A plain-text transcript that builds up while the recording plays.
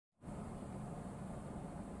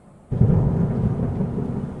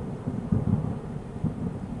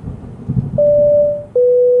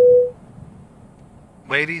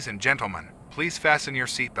Ladies and gentlemen, please fasten your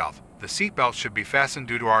seatbelt. The seatbelt should be fastened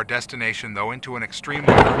due to our destination, though into an extreme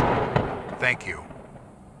weather. Thank you.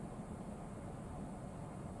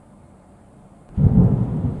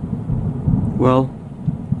 Well,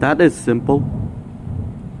 that is simple.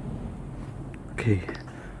 Okay.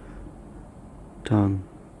 Time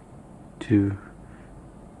to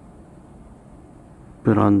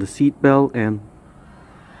put on the seatbelt and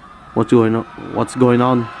what's going on? What's going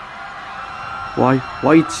on? Why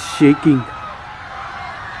it's shaking?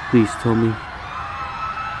 Please tell me.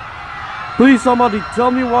 Please somebody tell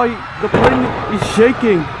me why the plane is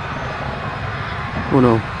shaking. Oh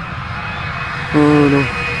no. Oh no.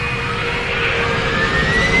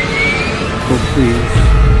 Oh please.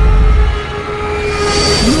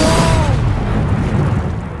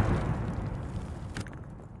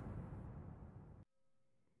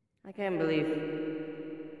 I can't believe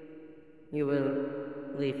you will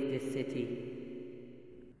leave this city.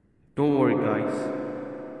 Don't worry guys.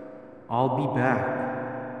 I'll be back.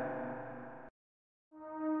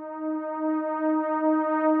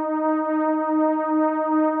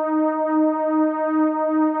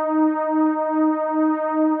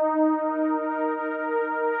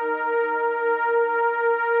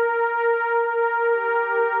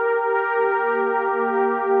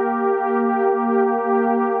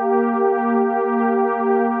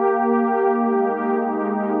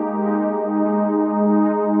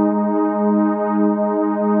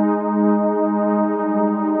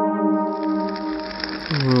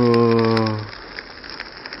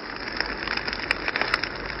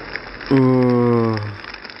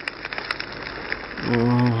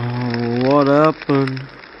 What happened?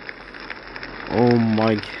 Oh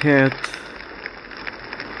my head.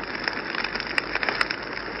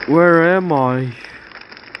 Where am I?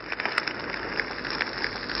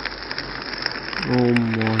 Oh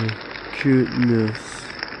my goodness.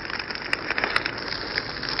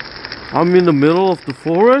 I'm in the middle of the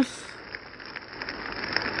forest?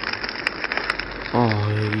 Oh,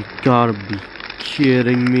 you gotta be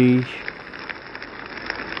kidding me.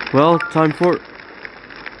 Well, time for...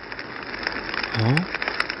 Huh?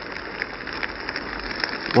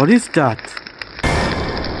 What is that?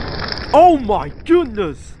 Oh my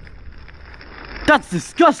goodness! That's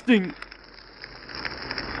disgusting!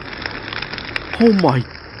 Oh my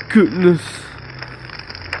goodness!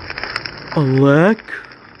 A leg?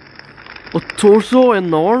 A torso and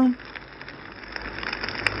an arm?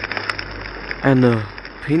 And a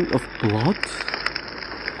pint of blood?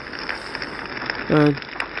 And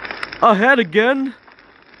a head again?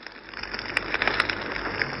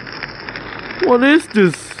 What is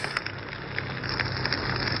this?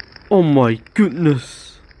 Oh my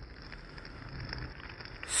goodness.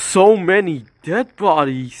 So many dead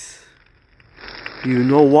bodies. You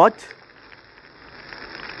know what?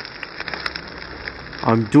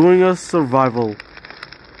 I'm doing a survival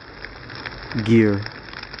gear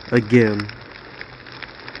again.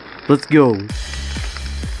 Let's go.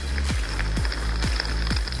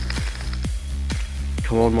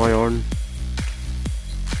 Come on, my arm.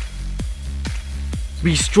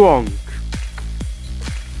 Be strong.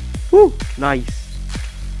 Woo, nice.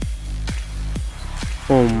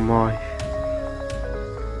 Oh my.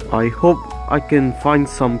 I hope I can find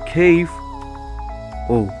some cave.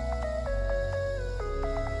 Oh.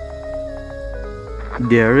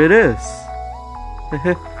 There it is.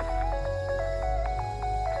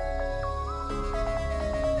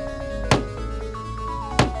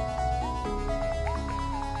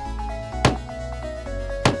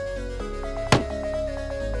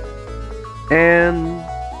 And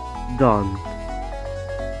done.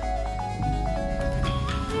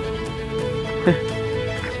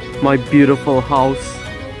 My beautiful house.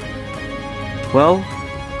 Well,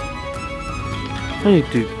 I need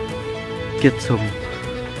to get some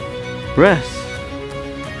rest.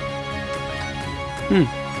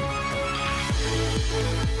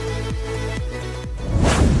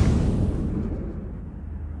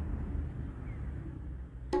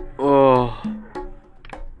 Oh,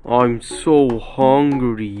 I'm so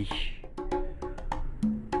hungry.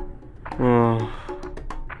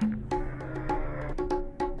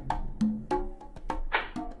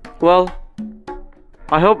 Well,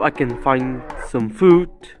 I hope I can find some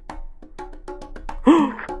food.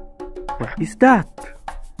 What is that?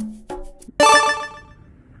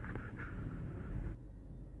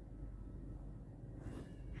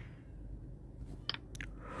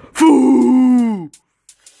 Food!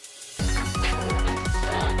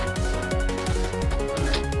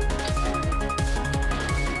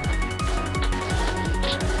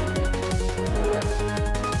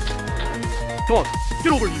 Come on,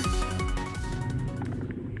 get over here!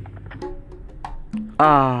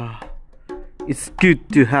 Ah, it's good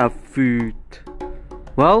to have food.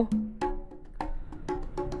 Well,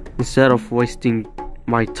 instead of wasting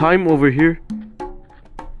my time over here,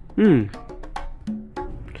 need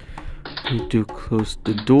to close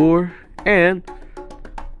the door and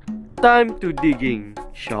time to digging,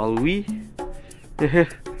 shall we?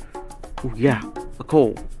 Oh yeah, a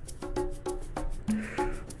coal.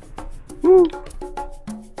 Woo.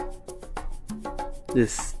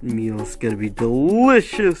 This meal's gonna be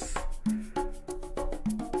delicious.